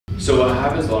So what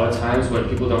happens a lot of times when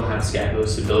people don't have scapular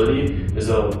stability is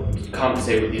they'll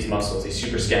compensate with these muscles, these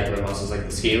suprascapular muscles like the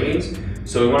scalenes.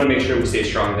 So we want to make sure we stay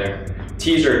strong there.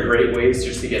 T's are great ways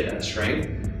just to get that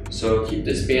strength. So keep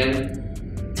this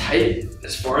band tight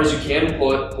as far as you can,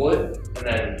 pull it, and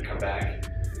then come back.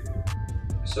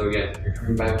 So again, you're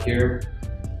coming back here,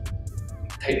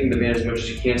 tightening the band as much as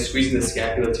you can, squeezing the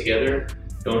scapula together.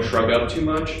 Don't shrug up too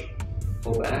much,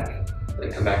 pull back,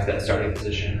 then come back to that starting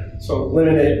position. So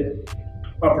eliminate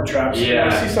upper traps. Yeah.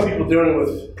 I see some people doing it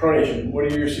with pronation. What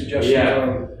are your suggestions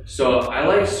on? So I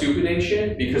like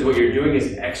supination because what you're doing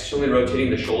is externally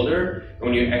rotating the shoulder. And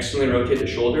when you externally rotate the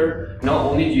shoulder, not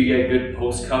only do you get good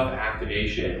post-cuff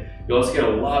activation, you also get a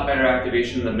lot better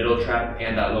activation in the middle trap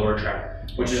and that lower trap,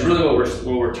 which is really what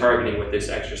we're targeting with this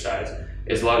exercise,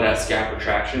 is a lot of that scap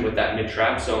retraction with that mid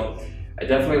trap. So I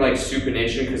definitely like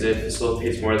supination because it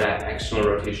facilitates more of that external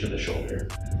rotation of the shoulder.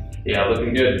 Yeah,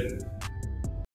 looking good.